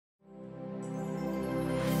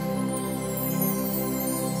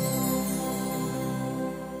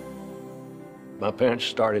My parents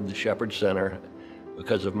started the Shepherd Center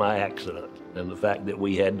because of my accident and the fact that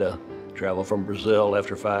we had to travel from Brazil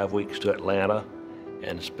after 5 weeks to Atlanta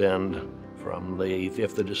and spend from the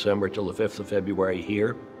 5th of December till the 5th of February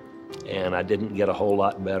here. And I didn't get a whole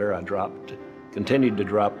lot better. I continued to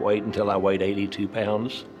drop weight until I weighed 82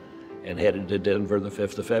 pounds and headed to Denver the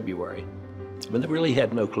 5th of February. But they really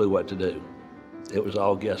had no clue what to do. It was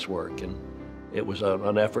all guesswork, and it was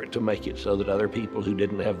an effort to make it so that other people who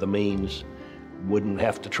didn't have the means wouldn't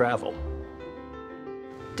have to travel.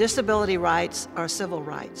 Disability rights are civil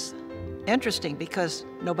rights. Interesting, because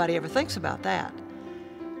nobody ever thinks about that.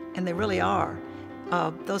 And they really are.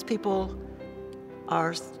 Those people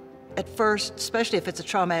are, at first, especially if it's a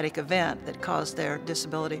traumatic event that caused their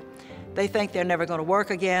disability, they think they're never going to work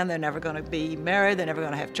again, they're never going to be married, they're never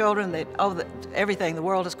going to have children, everything, the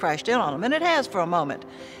world has crashed in on them, and it has for a moment.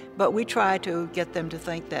 But we try to get them to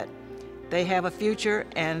think that they have a future,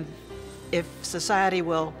 and if society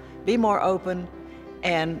will be more open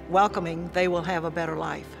and welcoming, they will have a better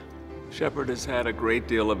life. Shepherd has had a great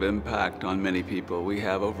deal of impact on many people. We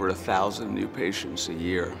have over 1,000 new patients a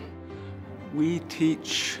year. We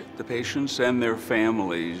teach the patients and their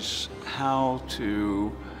families how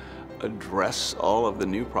to address all of the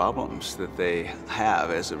new problems that they have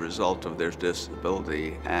as a result of their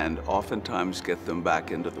disability and oftentimes get them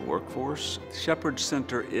back into the workforce. Shepherd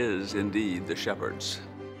Center is indeed the Shepherds.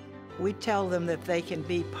 We tell them that they can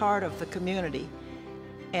be part of the community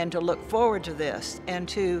and to look forward to this and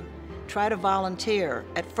to try to volunteer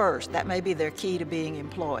at first. That may be their key to being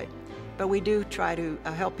employed. But we do try to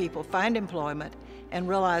help people find employment and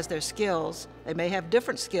realize their skills. They may have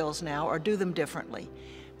different skills now or do them differently.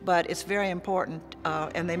 But it's very important,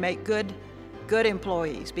 and they make good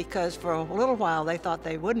employees, because for a little while they thought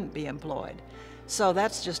they wouldn't be employed. So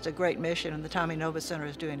that's just a great mission, and the Tommy Nova Center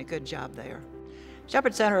is doing a good job there.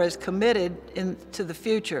 Shepherd Center is committed to the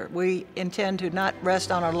future. We intend to not rest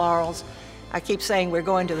on our laurels. I keep saying we're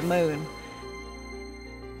going to the moon.